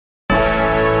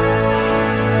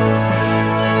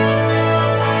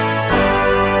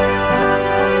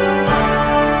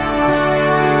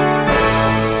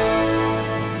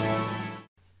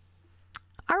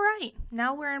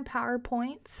now we're in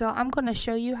PowerPoint, so I'm going to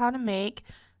show you how to make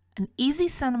an easy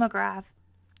cinemagraph.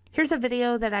 Here's a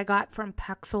video that I got from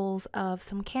Pexels of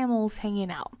some camels hanging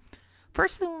out.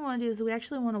 First thing we want to do is we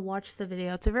actually want to watch the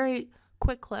video. It's a very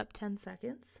quick clip, 10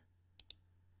 seconds.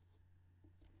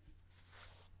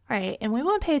 Alright, and we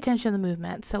want to pay attention to the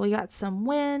movement. So we got some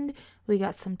wind, we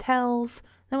got some tails,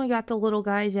 then we got the little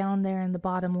guy down there in the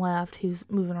bottom left who's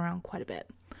moving around quite a bit.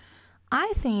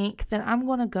 I think that I'm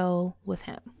going to go with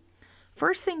him.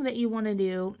 First thing that you want to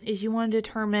do is you want to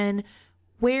determine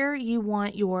where you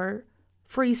want your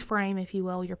freeze frame, if you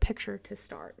will, your picture to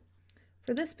start.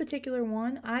 For this particular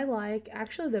one, I like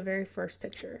actually the very first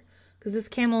picture because this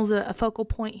camel's a focal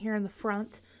point here in the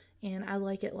front and I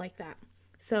like it like that.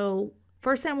 So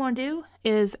first thing I want to do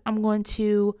is I'm going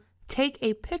to take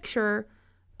a picture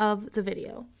of the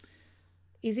video.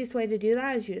 Easiest way to do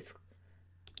that is you just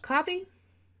copy,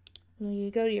 and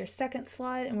you go to your second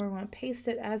slide and we're going to paste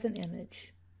it as an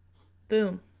image.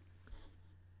 Boom.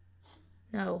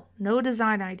 No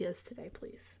design ideas today,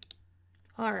 please.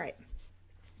 All right.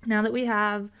 Now that we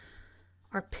have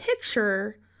our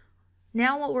picture,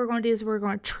 now what we're going to do is we're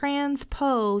going to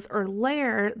transpose or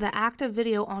layer the active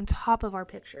video on top of our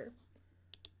picture.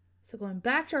 So going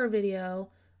back to our video,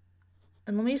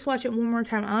 and let me just watch it one more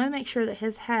time. I want to make sure that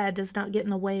his head does not get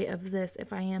in the way of this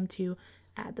if I am to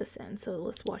add this in. So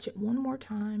let's watch it one more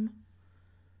time.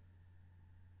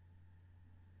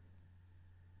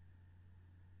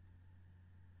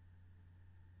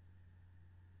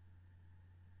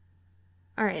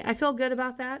 All right, I feel good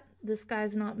about that. This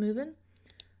guy's not moving.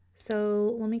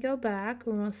 So let me go back.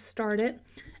 We're going to start it.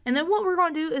 And then what we're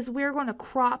going to do is we're going to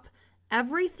crop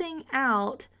everything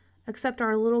out except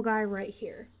our little guy right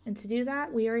here. And to do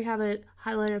that, we already have it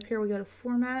highlighted up here. We go to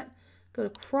Format, go to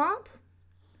Crop,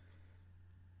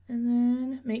 and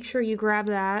then make sure you grab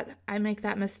that. I make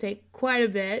that mistake quite a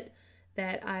bit,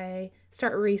 that I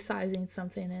start resizing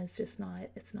something and it's just not,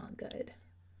 it's not good.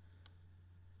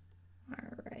 All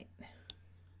right.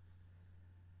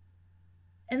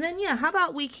 And then, yeah, how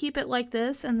about we keep it like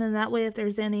this, and then that way if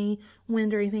there's any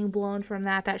wind or anything blowing from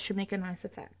that, that should make a nice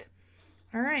effect.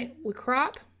 All right, we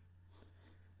crop.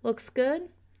 Looks good.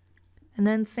 And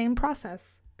then same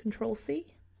process. Control C.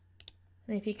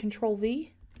 And if you Control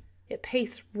V, it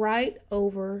pastes right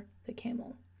over the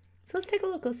camel. So let's take a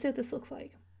look. Let's see what this looks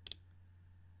like.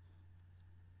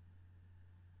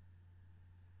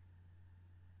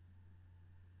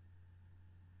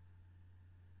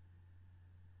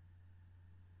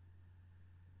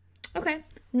 Okay,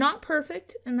 not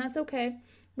perfect, and that's okay.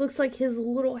 Looks like his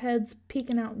little head's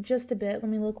peeking out just a bit. Let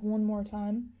me look one more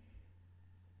time.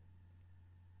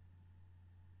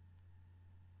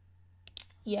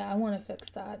 Yeah, I want to fix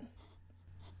that.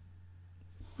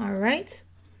 All right,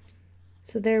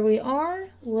 so there we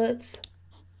are. Let's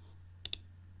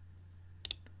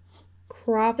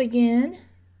crop again.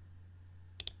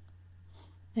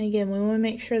 And again, we want to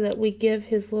make sure that we give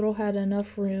his little head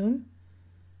enough room.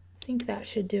 I think that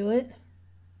should do it.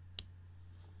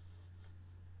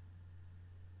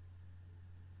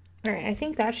 All right, I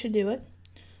think that should do it.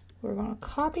 We're going to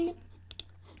copy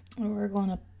and we're going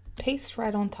to paste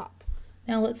right on top.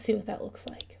 Now let's see what that looks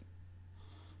like.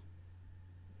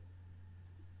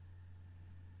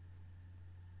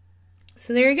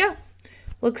 So there you go.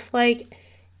 Looks like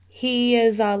he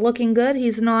is looking good.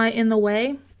 He's not in the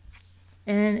way.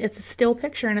 And it's a still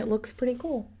picture and it looks pretty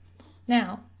cool.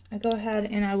 Now, I go ahead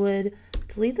and I would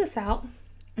delete this out,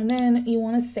 and then you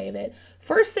want to save it.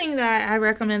 First thing that I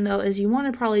recommend though is you want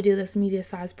to probably do this media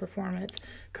size performance,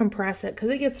 compress it because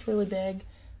it gets really big.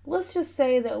 Let's just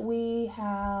say that we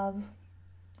have,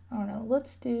 I don't know,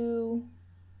 let's do,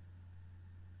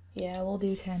 yeah, we'll do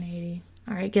 1080.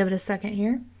 All right, give it a second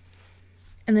here.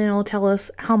 And then it'll tell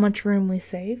us how much room we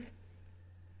save.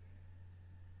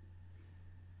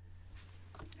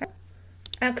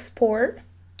 Export,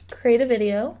 create a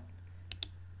video.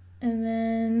 And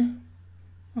then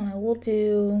we'll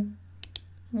do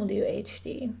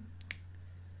HD.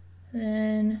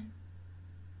 Then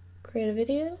create a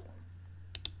video.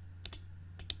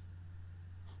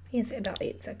 You can say about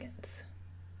 8 seconds.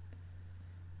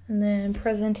 And then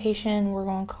presentation, we're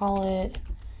going to call it,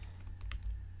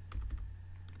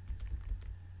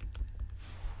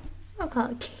 I'll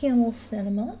call it Camel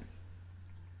Cinema.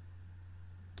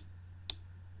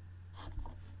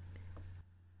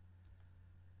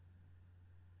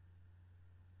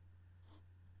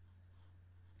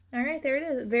 All right, there it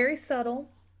is. Very subtle.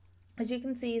 As you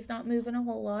can see, he's not moving a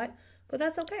whole lot, but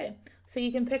that's okay. So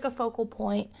you can pick a focal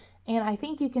point, and I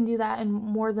think you can do that in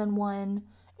more than one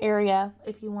area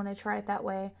if you want to try it that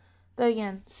way. But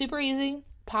again, super easy.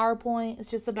 PowerPoint, it's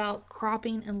just about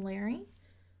cropping and layering.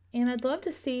 And I'd love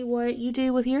to see what you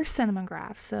do with your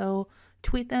cinemagraphs. So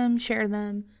tweet them, share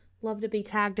them. Love to be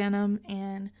tagged in them.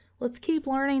 And let's keep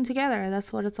learning together.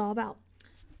 That's what it's all about.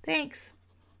 Thanks.